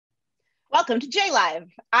Welcome to JLive.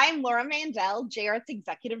 I'm Laura Mandel, JArt's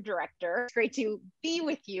Executive Director. It's great to be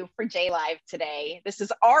with you for JLive today. This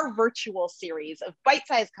is our virtual series of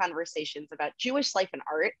bite-sized conversations about Jewish life and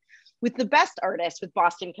art with the best artists with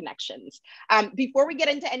Boston connections. Before we get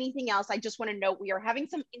into anything else, I just want to note we are having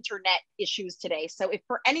some internet issues today. So if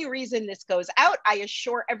for any reason this goes out, I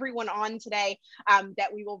assure everyone on today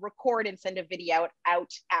that we will record and send a video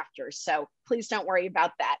out after. So please don't worry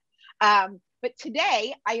about that. But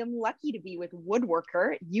today I am lucky to be with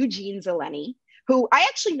woodworker Eugene Zeleny, who I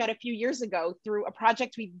actually met a few years ago through a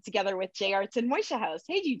project we did together with JArts and Moishe House.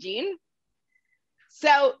 Hey, Eugene.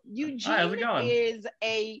 So Eugene Hi, how's it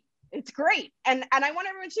going? It's great. And I want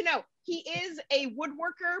everyone to know he is a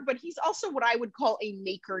woodworker, but he's also what I would call a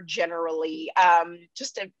maker generally,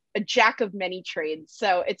 just a jack of many trades.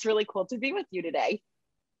 So it's really cool to be with you today.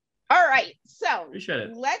 All right, so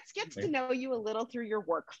let's get to know you a little through your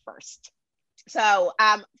work first. So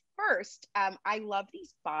first, I love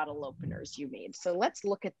these bottle openers you made. So let's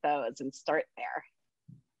look at those and start there.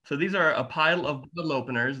 So these are a pile of bottle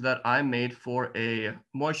openers that I made for a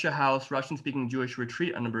Moishe House Russian-speaking Jewish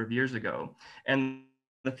retreat a number of years ago. And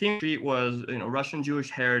the theme of the retreat was, Russian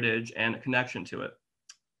Jewish heritage and a connection to it.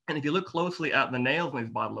 And if you look closely at the nails in these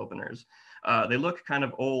bottle openers, they look kind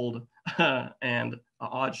of old and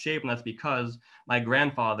odd shape, and that's because my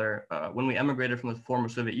grandfather, when we emigrated from the former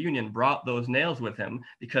Soviet Union, brought those nails with him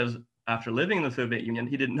because after living in the Soviet Union,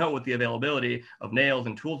 he didn't know what the availability of nails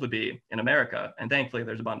and tools would be in America, and thankfully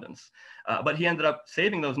there's abundance. But he ended up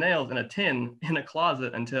saving those nails in a tin in a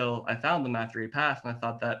closet until I found them after he passed, and I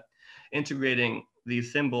thought that integrating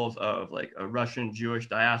these symbols of like a Russian Jewish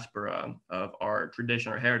diaspora of our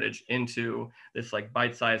tradition or heritage into this like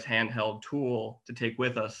bite-sized handheld tool to take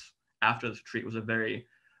with us after this retreat was a very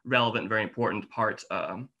relevant, very important part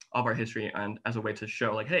of our history, and as a way to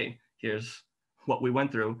show like, hey, here's what we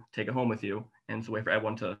went through, take it home with you. And it's a way for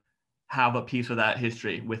everyone to have a piece of that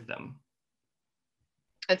history with them.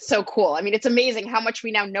 It's so cool. I mean, it's amazing how much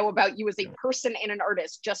we now know about you as a person and an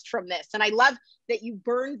artist just from this. And I love that you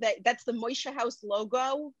burned that's the Moishe House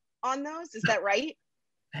logo on those. Is that right?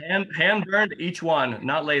 Hand burned each one,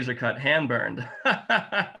 not laser cut, hand burned.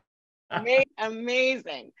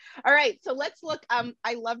 Amazing. All right, so let's look.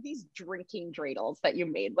 I love these drinking dreidels that you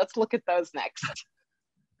made. Let's look at those next.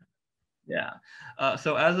 Yeah.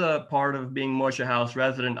 So as a part of being Moishe House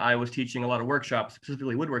resident, I was teaching a lot of workshops,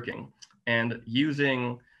 specifically woodworking, and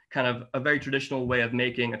using kind of a very traditional way of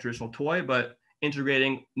making a traditional toy, but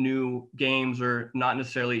integrating new games or not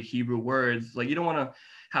necessarily Hebrew words. Like you don't want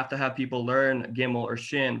to have people learn Gimel or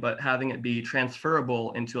Shin, but having it be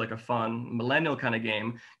transferable into like a fun millennial kind of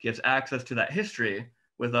game gives access to that history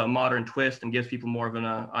with a modern twist and gives people more of an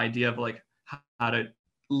idea of like how to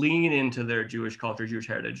lean into their Jewish culture, Jewish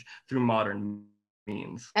heritage through modern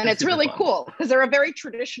means. And it's really cool because they're a very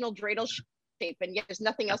traditional dreidel shape, and yet there's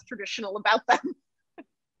nothing else traditional about them.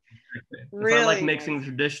 Really, I like mixing the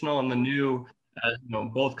traditional and the new,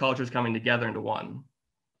 both cultures coming together into one.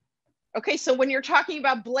 Okay, so when you're talking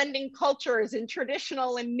about blending cultures and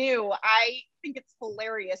traditional and new, I think it's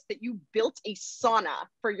hilarious that you built a sauna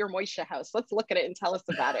for your Moishe House. Let's look at it and tell us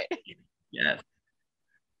about it. Yes.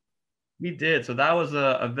 We did. So that was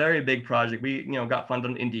a very big project. We, got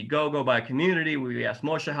funded on Indiegogo by a community. We asked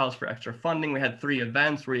Moishe House for extra funding. We had 3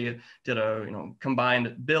 events where we did a,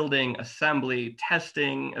 combined building, assembly,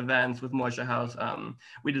 testing events with Moishe House.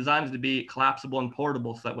 We designed it to be collapsible and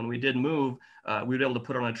portable so that when we did move, we would be able to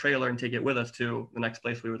put it on a trailer and take it with us to the next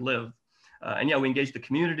place we would live. And yeah, we engaged the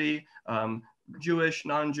community, Jewish,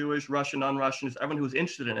 non-Jewish, Russian, non-Russian, everyone who was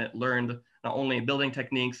interested in it learned not only building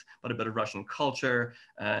techniques, but a bit of Russian culture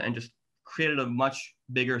and just created a much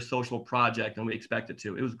bigger social project than we expected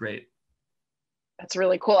to. It was great. That's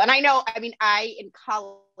really cool. And I know, I in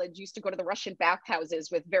college used to go to the Russian bathhouses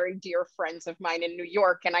with very dear friends of mine in New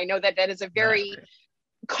York. And I know that is a very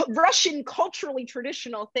Russian culturally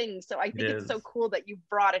traditional thing. So I think it's so cool that you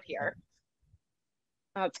brought it here.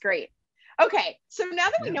 Oh, that's great. Okay, so now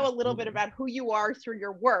that we know a little bit about who you are through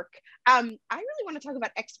your work, I really want to talk about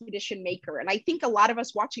Expedition Maker. And I think a lot of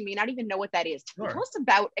us watching may not even know what that is. Tell us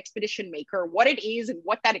about Expedition Maker, what it is, and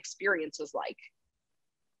what that experience was like.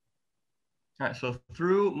 All right, so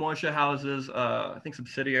through Moishe House's,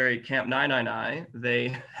 subsidiary Camp 999,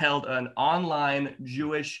 they held an online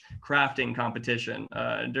Jewish crafting competition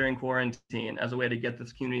during quarantine as a way to get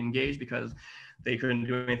this community engaged because they couldn't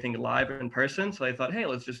do anything live in person. So they thought, hey,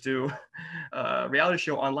 let's just do a reality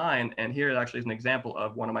show online. And here actually is an example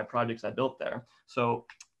of one of my projects I built there. So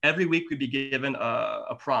every week we'd be given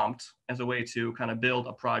a prompt as a way to kind of build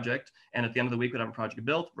a project. And at the end of the week, we'd have a project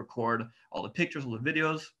built, record all the pictures, all the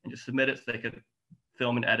videos, and just submit it so they could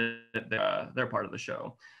film and edit their part of the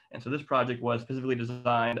show. And so this project was specifically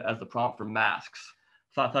designed as the prompt for masks.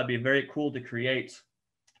 So I thought it'd be very cool to create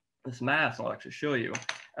this mask. I'll actually show you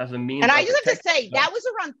as a means. And I just have to say, that was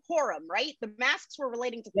around Purim, right? The masks were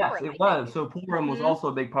relating to Purim. Yes, it was. So Purim was also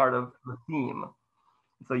a big part of the theme.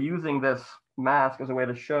 So using this mask as a way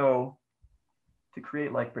to show, to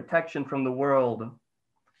create like protection from the world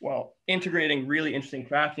while integrating really interesting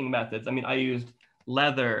crafting methods. I mean, I used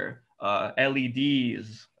leather,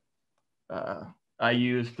 LEDs, I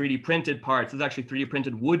use 3D printed parts. It's actually 3D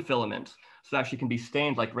printed wood filament. So it actually can be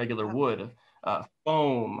stained like regular wood,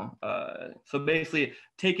 foam. So basically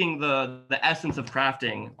taking the essence of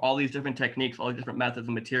crafting, all these different techniques, all these different methods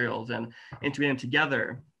and materials, and integrating them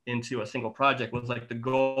together into a single project was like the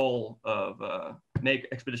goal of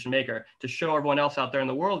Expedition Maker, to show everyone else out there in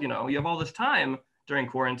the world, you know, you have all this time during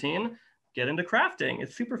quarantine, get into crafting.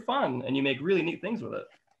 It's super fun and you make really neat things with it.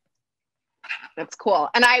 That's cool.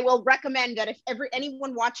 And I will recommend that if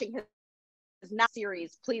anyone watching has not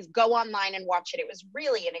series, please go online and watch it. It was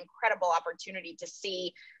really an incredible opportunity to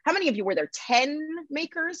see. How many of you were there? 10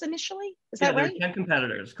 makers initially? Is that right? There were 10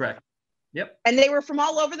 competitors, correct. Yep. And they were from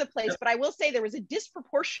all over the place, but I will say there was a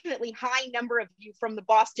disproportionately high number of you from the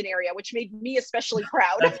Boston area, which made me especially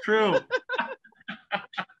proud. That's true.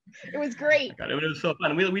 It was great. God, it was so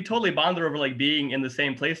fun. We totally bonded over like being in the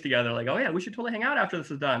same place together. Like, oh yeah, we should totally hang out after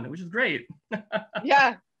this is done, which is great.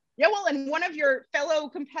 Yeah. Yeah, well, and one of your fellow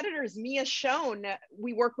competitors, Mia Schoen,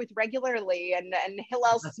 we work with regularly, and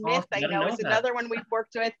Hillel Smith, awesome. I know is another one we've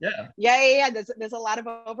worked with. Yeah. There's a lot of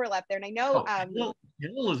overlap there, and I know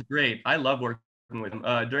Hillel is great. I love working with him.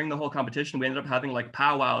 During the whole competition, we ended up having like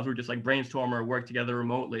powwows. We just like brainstorm or work together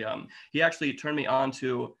remotely. He actually turned me on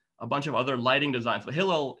to a bunch of other lighting designs. So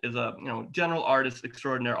Hillel is a general artist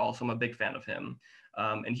extraordinaire. Also, I'm a big fan of him,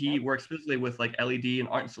 and he works specifically with like LED and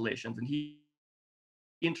art installations, and he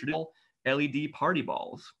introduced LED party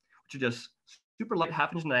balls, which are just super light,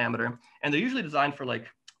 1/2 inch in diameter, and they're usually designed for like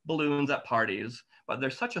balloons at parties, but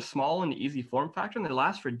they're such a small and easy form factor, and they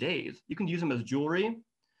last for days. You can use them as jewelry,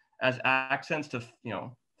 as accents to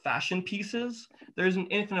fashion pieces. There's an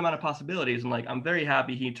infinite amount of possibilities, and like I'm very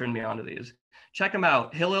happy he turned me on to these. Check him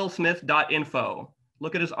out, hillelsmith.info.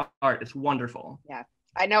 Look at his art; it's wonderful. Yeah.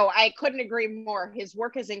 I know, I couldn't agree more. His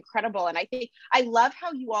work is incredible. And I love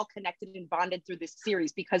how you all connected and bonded through this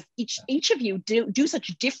series, because each of you do such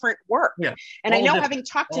different work. Yeah. And I know, having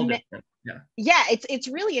talked to it's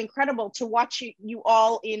really incredible to watch you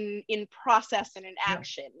all in process and in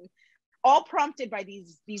action, all prompted by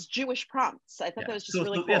these Jewish prompts. I thought that was just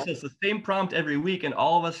really cool. Yes, it's the same prompt every week, and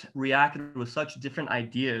all of us reacted with such different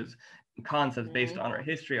ideas and concepts based on our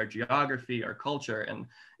history, our geography, our culture. And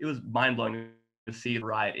it was mind-blowing to see the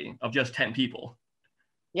variety of just 10 people.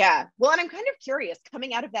 Yeah. Well, and I'm kind of curious,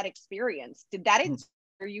 coming out of that experience, did that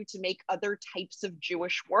inspire you to make other types of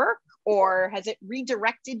Jewish work, or has it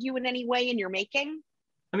redirected you in any way in your making?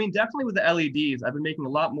 I mean, definitely with the LEDs, I've been making a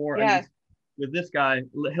lot more. Yeah. With this guy,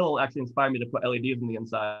 Hill actually inspired me to put LEDs on the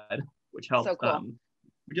inside, which helps. So cool.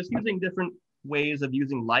 Just using different ways of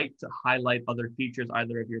using light to highlight other features,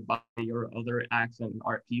 either of your body or other accent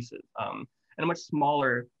art pieces, and a much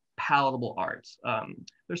smaller, palatable art.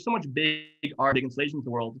 There's so much big art, big installations in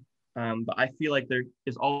the world, but I feel like there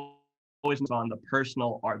is always on the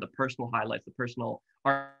personal art, the personal highlights, the personal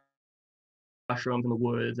art, mushrooms in the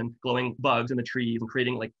woods and glowing bugs in the trees, and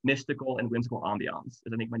creating like mystical and whimsical ambiance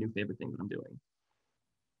is, I think, my new favorite thing that I'm doing.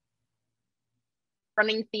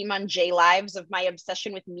 Running theme on JLives of my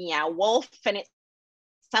obsession with Meow Wolf, and it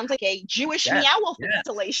sounds like a Jewish Meow Wolf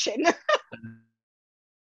installation.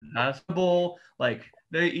 Possible, like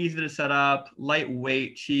very easy to set up,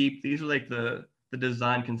 lightweight, cheap. These are like the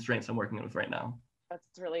design constraints I'm working with right now. That's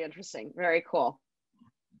really interesting. Very cool.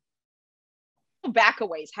 Back a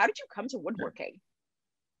ways, how did you come to woodworking?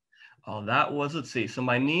 Oh, that was, let's see. So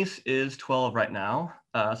my niece is 12 right now.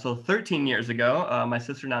 So 13 years ago, my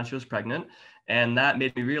sister announced she was pregnant, and that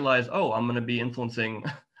made me realize, oh, I'm going to be influencing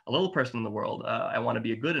a little person in the world. I want to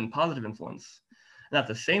be a good and positive influence. And at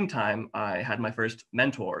the same time, I had my first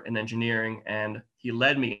mentor in engineering, and he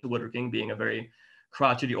led me to woodworking, being a very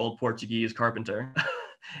crotchety old Portuguese carpenter.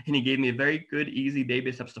 And he gave me very good, easy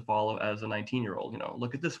baby steps to follow as a 19-year-old.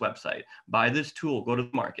 Look at this website, buy this tool, go to the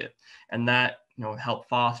market. And that, helped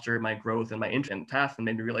foster my growth and my interest in tasks, and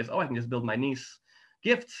made me realize, oh, I can just build my niece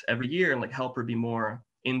gifts every year and like help her be more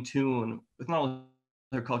in tune with not only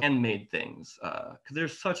her culture, handmade things, because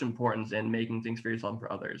there's such importance in making things for yourself and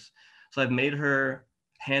for others. So I've made her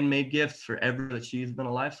handmade gifts for every that she's been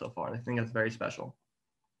alive so far. And I think that's very special.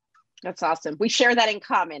 That's awesome. We share that in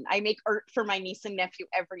common. I make art for my niece and nephew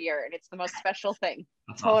every year, and it's the most special thing.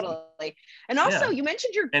 That's Totally. awesome. And also, Yeah. you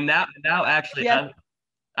mentioned your And now actually, yeah.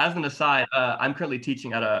 as an aside, I'm currently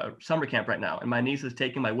teaching at a summer camp right now, and my niece is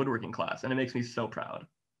taking my woodworking class, and it makes me so proud.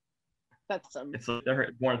 That's some.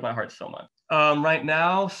 It warms my heart so much. Right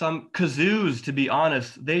now, some kazoos, to be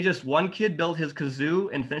honest, one kid built his kazoo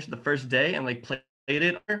and finished the first day and like played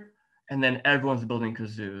it, and then everyone's building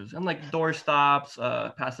kazoos and like door stops,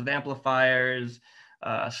 passive amplifiers,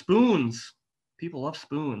 spoons. People love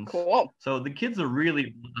spoons. Cool. So the kids are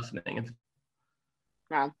really listening.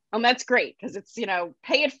 Wow. And that's great because it's,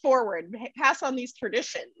 pay it forward, pass on these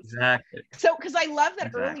traditions. Exactly. So, because I love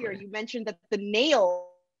that earlier you mentioned that the nails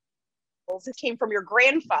came from your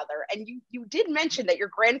grandfather, and you did mention that your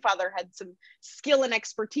grandfather had some skill and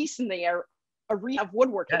expertise in the arena of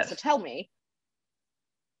woodworking. Yes. So tell me.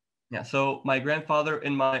 Yeah, so my grandfather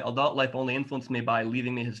in my adult life only influenced me by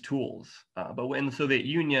leaving me his tools. But in the Soviet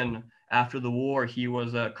Union, after the war, he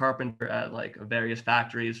was a carpenter at like various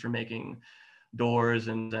factories for making doors,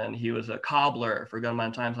 and then he was a cobbler for a good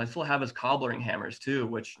amount of time. So I still have his cobbling hammers too,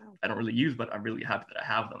 which I don't really use, but I'm really happy that I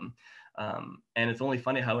have them. And it's only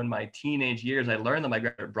funny how in my teenage years, I learned that my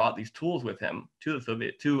grandfather brought these tools with him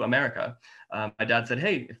to America. My dad said,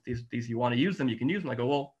 hey, if these you want to use them, you can use them. I go,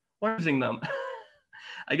 well, we're using them.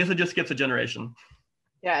 I guess it just skips a generation.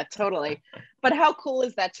 Yeah, totally. But how cool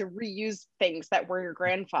is that to reuse things that were your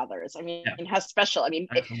grandfather's? I mean, how special. I mean,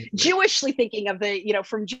 Jewishly thinking of the,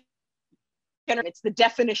 from it's the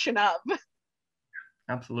definition of.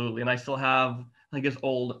 Absolutely. And I still have like his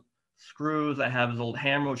old screws. I have his old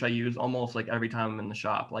hammer, which I use almost like every time I'm in the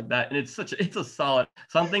shop like that. And it's a solid,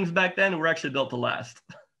 some things back then were actually built to last.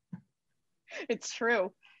 It's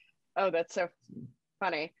true. Oh, that's so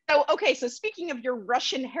funny. So, okay. So speaking of your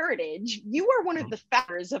Russian heritage, you are one of the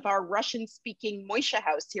founders of our Russian-speaking Moishe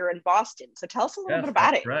House here in Boston. So tell us a little bit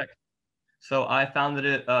about it. Correct. So I founded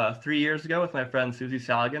it 3 years ago with my friends Susie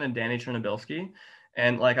Saligan and Danny Chernobilski.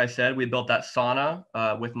 And like I said, we built that sauna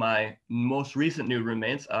with my most recent new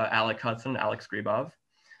roommates, Alec Hudson and Alex Gribov.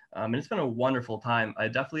 And it's been a wonderful time. I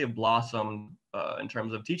definitely have blossomed in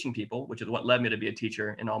terms of teaching people, which is what led me to be a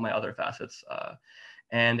teacher in all my other facets.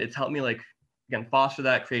 And it's helped me again, foster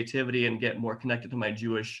that creativity and get more connected to my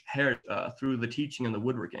Jewish heritage through the teaching and the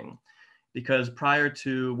woodworking. Because prior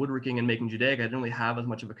to woodworking and making Judaica, I didn't really have as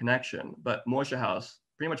much of a connection. But Moishe House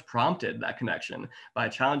pretty much prompted that connection by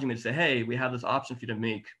challenging me to say, hey, we have this option for you to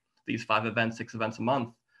make these 5 events, 6 events a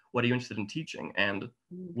month. What are you interested in teaching? And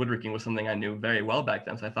woodworking was something I knew very well back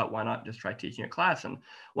then. So I thought, why not just try teaching a class? And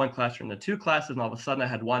one class turned into 2 classes. And all of a sudden I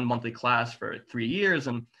had 1 monthly class for 3 years.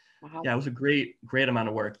 And yeah, it was a great amount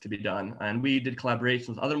of work to be done. And we did collaborations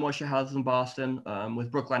with other Moishe houses in Boston.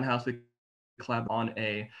 With Brookline House, we collab on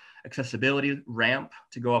a accessibility ramp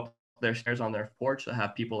to go up their stairs on their porch to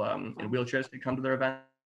have people in wheelchairs to come to their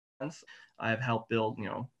events. I've helped build,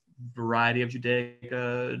 variety of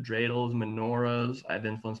Judaica, dreidels, menorahs. I've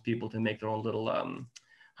influenced people to make their own little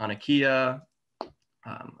Hanukkah.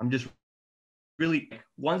 I'm just really,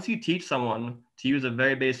 once you teach someone to use a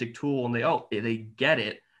very basic tool and they get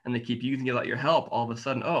it and they keep using it without your help, all of a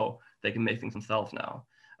sudden, they can make things themselves now.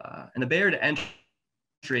 And the barrier to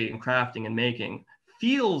entry in crafting and making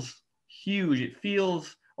feels huge. It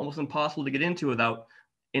feels almost impossible to get into without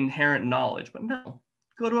inherent knowledge. But no,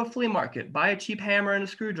 go to a flea market, buy a cheap hammer and a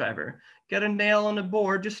screwdriver, get a nail on a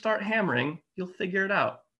board, just start hammering. You'll figure it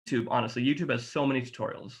out. YouTube has so many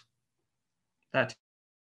tutorials. That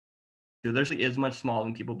there actually is much smaller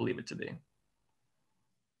than people believe it to be.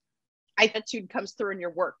 Attitude comes through in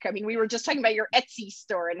your work. I mean, we were just talking about your Etsy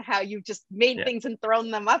store and how you just made things and thrown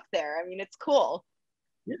them up there. I mean, it's cool.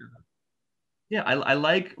 Yeah, I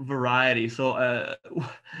like variety. So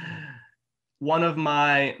one of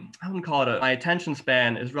my, I wouldn't call it my attention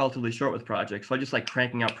span is relatively short with projects. So I just like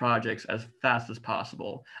cranking out projects as fast as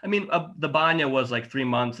possible. I mean, the Banya was like 3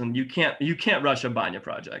 months and you can't rush a Banya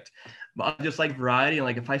project. But I just like variety. And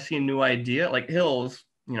like, if I see a new idea, like Hills,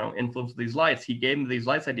 influenced these lights, he gave me these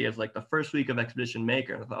lights ideas like the first week of Expedition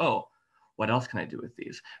Maker. And I thought, what else can I do with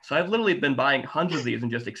these? So I've literally been buying hundreds of these and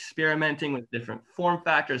just experimenting with different form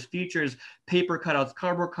factors, features, paper cutouts,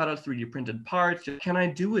 cardboard cutouts, 3D printed parts. What can I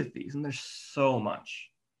do with these? And there's so much.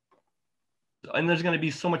 And there's going to be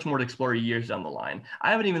so much more to explore years down the line.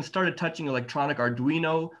 I haven't even started touching electronic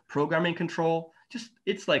Arduino programming control.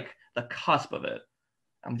 It's like the cusp of it.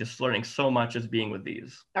 I'm just learning so much as being with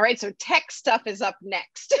these. All right, so tech stuff is up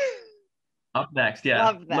next. Up next,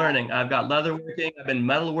 yeah. Learning. I've got leatherworking. I've been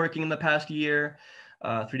metalworking in the past year.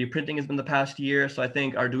 3D printing has been the past year. So I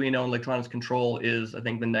think Arduino and electronics control is, I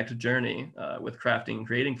think, the next journey with crafting and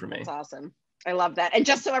creating for me. That's awesome. I love that. And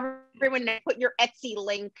just so everyone knows, put your Etsy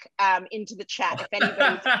link into the chat if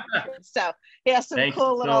anybody's interested. So he has some Thank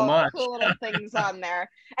cool you so much. little things on there.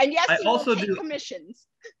 And yes, I he will also take do commissions.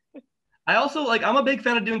 I also I'm a big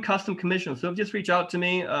fan of doing custom commissions. So just reach out to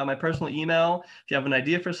me, my personal email. If you have an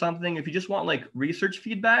idea for something, if you just want like research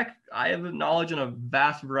feedback, I have knowledge in a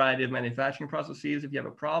vast variety of manufacturing processes. If you have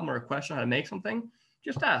a problem or a question on how to make something,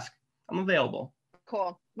 just ask. I'm available.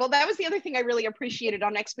 Cool. Well, that was the other thing I really appreciated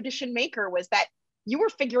on Expedition Maker was that you were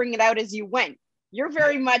figuring it out as you went. You're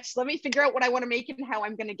very much, let me figure out what I want to make and how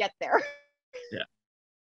I'm going to get there. Yeah.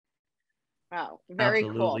 Oh, very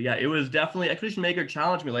Absolutely. cool. Yeah, it was definitely Expedition Maker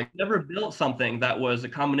challenged me. Like, never built something that was a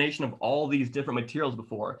combination of all these different materials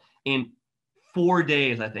before in 4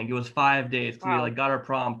 days. I think it was 5 days. Wow. We like got our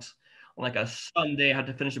prompt on like a Sunday, had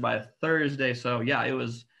to finish it by a Thursday. So yeah, it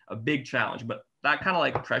was a big challenge. But that kind of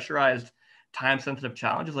like pressurized, time-sensitive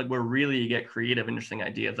challenges, like where really you get creative, interesting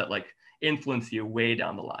ideas that like influence you way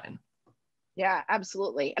down the line. Yeah,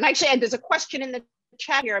 absolutely. And actually, there's a question in the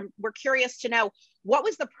chat here. We're curious to know, what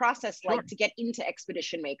was the process like to get into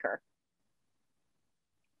Expedition Maker?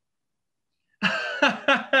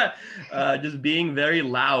 Just being very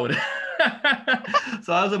loud.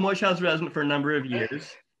 So I was a Moishe House resident for a number of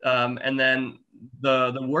years. And then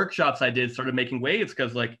the workshops I did started making waves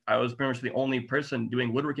because like I was pretty much the only person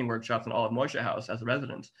doing woodworking workshops in all of Moishe House as a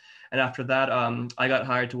resident. And after that, I got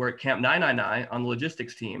hired to work Camp 999 on the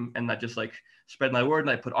logistics team. And that just like spread my word.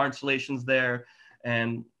 And I put art installations there.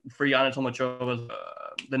 And for Yana Tomachova's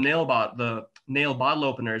the nail bottle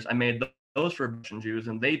openers, I made those for Russian Jews,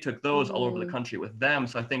 and they took those all over the country with them.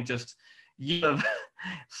 So I think just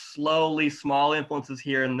slowly small influences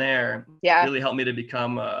here and there really helped me to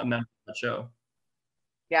become a member of the show.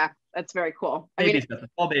 Yeah, that's very cool. Baby stuff,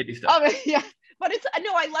 all baby stuff. Oh, yeah, but it's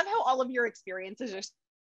no, I love how all of your experiences are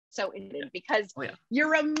so interesting because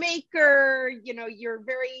you're a maker, you know, you're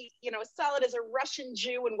very, you know, solid as a Russian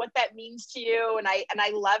Jew and what that means to you. And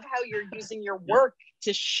I love how you're using your work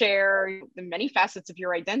to share the many facets of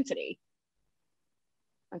your identity.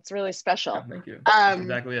 That's really special. Yeah, thank you. That's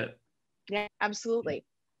exactly it. Yeah, absolutely.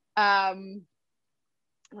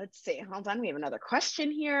 Let's see, hold on. We have another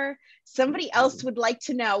question here. Somebody else would like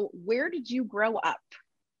to know, where did you grow up?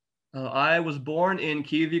 I was born in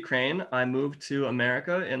Kyiv, Ukraine. I moved to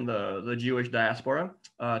America in the Jewish diaspora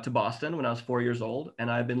to Boston when I was 4 years old. And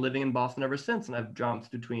I've been living in Boston ever since. And I've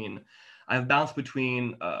bounced between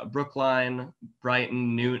Brookline,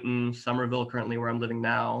 Brighton, Newton, Somerville, currently where I'm living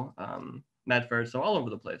now, Medford, so all over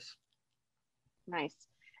the place. Nice.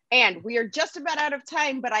 And we are just about out of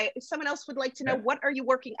time, but someone else would like to know, what are you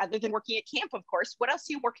working, other than working at camp, of course, what else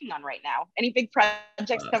are you working on right now? Any big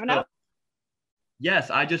projects coming up?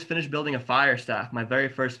 Yes, I just finished building a fire staff, my very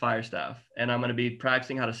first fire staff, and I'm going to be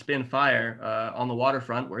practicing how to spin fire on the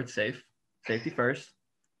waterfront where it's safe. Safety first.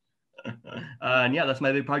 And yeah, that's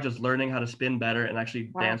my big project, just learning how to spin better and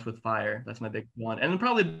actually dance with fire. That's my big one. And then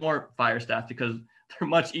probably more fire staff because they're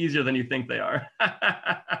much easier than you think they are.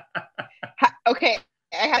 Okay,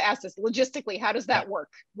 I have to ask this. Logistically, how does that work?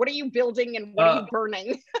 What are you building and what are you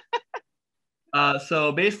burning?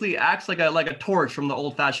 So basically acts like a torch from the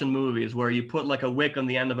old-fashioned movies where you put like a wick on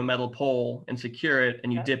the end of a metal pole and secure it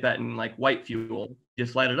and you dip it in like white fuel. You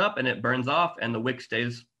just light it up and it burns off and the wick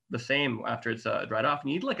stays the same after it's dried off.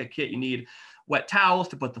 You need like a kit. You need wet towels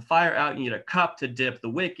to put the fire out. You need a cup to dip the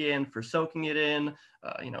wick in for soaking it in.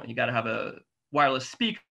 You know, you got to have a wireless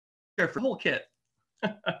speaker for the whole kit.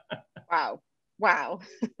 Wow.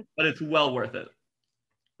 But it's well worth it.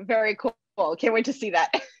 Very cool. Can't wait to see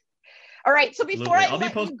that. All right, so before I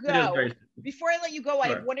let you go, I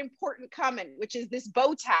have one important comment, which is this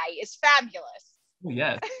bow tie is fabulous. Oh,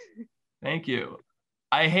 yes, thank you.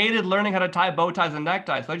 I hated learning how to tie bow ties and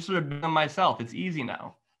neckties, so I just sort of did them myself. It's easy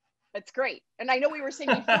now. That's great. And I know we were saying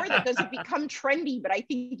before that those have become trendy, but I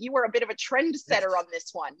think you were a bit of a trendsetter on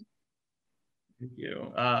this one. Thank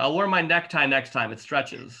you. I'll wear my necktie next time. It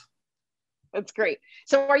stretches. That's great.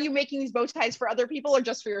 So are you making these bow ties for other people or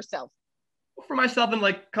just for yourself? For myself and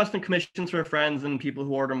like custom commissions for friends and people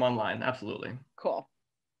who order them online. Absolutely. Cool.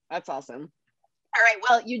 That's awesome. All right.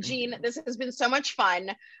 Well, Eugene, this has been so much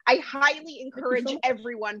fun. I highly encourage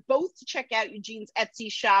everyone both to check out Eugene's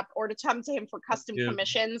Etsy shop or to come to him for custom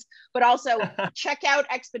commissions, but also check out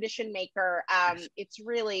Expedition Maker.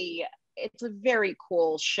 It's a very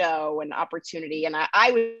cool show and opportunity. And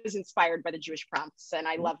I was inspired by the Jewish prompts and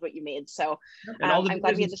I loved what you made. So I'm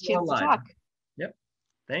glad we had this chance to talk. Yep.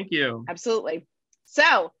 Thank you. Absolutely.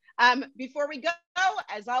 So Before we go,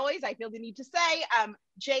 as always, I feel the need to say,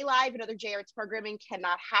 JLive and other JArts programming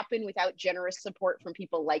cannot happen without generous support from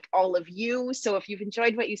people like all of you. So if you've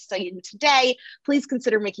enjoyed what you've seen today, please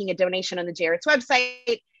consider making a donation on the JArts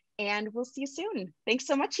website, and we'll see you soon. Thanks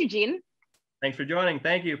so much, Eugene. Thanks for joining.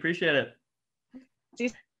 Thank you. Appreciate it. See you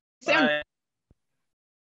soon. Bye.